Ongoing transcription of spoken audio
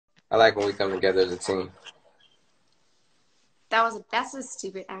I like when we come together as a team. That's a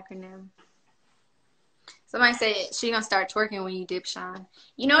stupid acronym. Somebody said she gonna start twerking when you dip, Sean.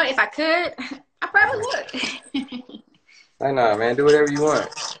 You know what? If I could, I probably would. Like, nah, man, do whatever you want.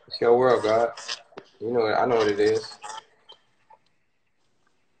 It's your world, God. You know it. I know what it is.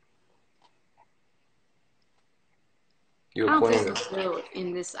 You I a don't feel queen. fulfilled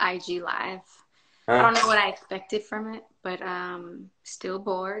in this IG live. I Huh? don't know what I expected from it, but still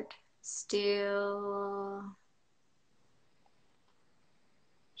bored. Still.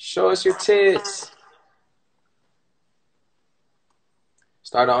 Show us your tits.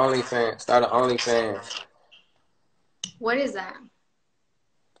 Start an OnlyFans. Start an OnlyFans. What is that?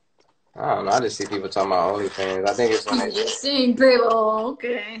 I don't know. I just see people talking about OnlyFans. I think it's when You they. just sing, people.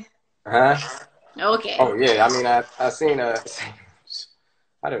 Okay. Huh? Okay. Oh yeah. I mean, I seen a.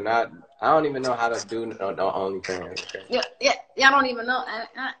 I do not. I don't even know how to do no OnlyFans. Okay. Yeah. I don't even know.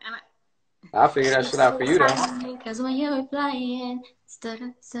 I'll figure that shit out for you though. Because when you're replying,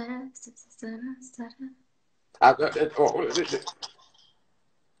 stutter, stutter, stutter, stutter, stutter.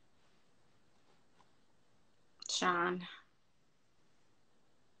 Sean.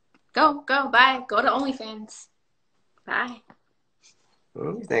 Go, bye. Go to OnlyFans. Bye.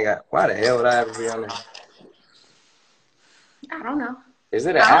 You think why the hell would I ever be on there? I don't know. Is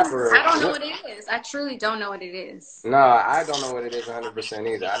it an app or I don't know what? what it is. I truly don't know what it is. No, I don't know what it is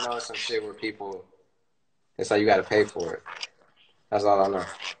 100% either. I know it's some shit where people, it's like you got to pay for it. That's all I know.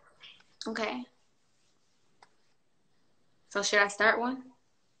 Okay. So should I start one?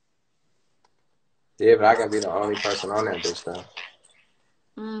 Yeah, but I can be the only person on that bitch though.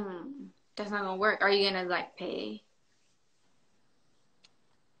 That's not gonna work. Are you gonna like pay?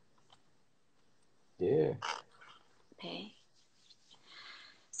 Yeah. Pay.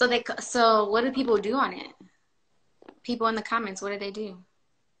 So what do people do on it? People in the comments, what do they do?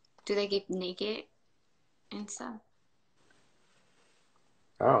 Do they get naked and stuff?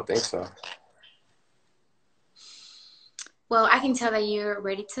 I don't think so. Well, I can tell that you're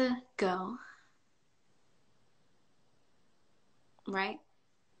ready to go. Right?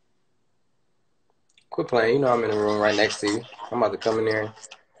 Quit playing. You know I'm in the room right next to you. I'm about to come in there. I'm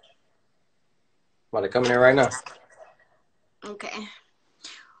about to come in there right now. Okay.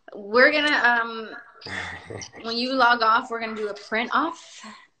 We're gonna when you log off, we're gonna do a print off.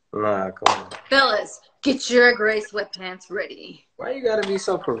 Nah, come on. Fellas, get your gray sweatpants ready. Why you gotta be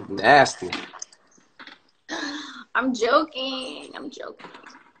so nasty? I'm joking.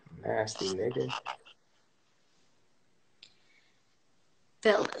 Nasty nigga.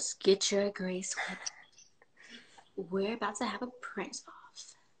 Fellas, get your gray sweatpants. We're about to have a print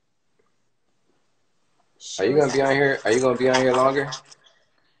off. Are you gonna be on here? Are you gonna be on here longer?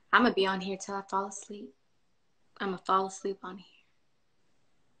 I'm gonna be on here till I fall asleep. I'm gonna fall asleep on here.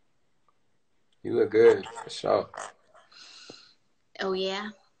 You look good, for sure. Oh yeah?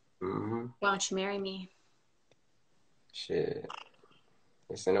 Mm-hmm. Why don't you marry me? Shit.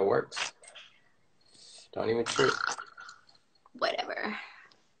 It's in the works. Don't even trip. Whatever.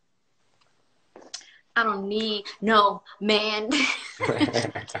 I don't need no man.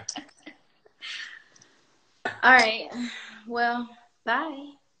 All right. Well,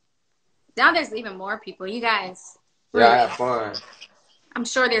 bye. Now there's even more people. You guys. Yeah, I have fun. I'm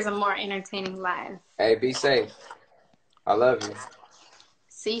sure there's a more entertaining live. Hey, be safe. I love you.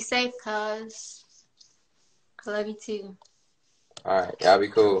 See you safe, cuz. I love you too. All right. Y'all be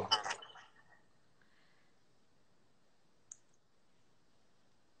cool.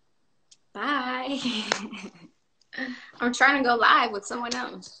 Bye. I'm trying to go live with someone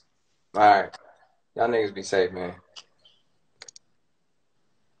else. All right. Y'all niggas be safe, man.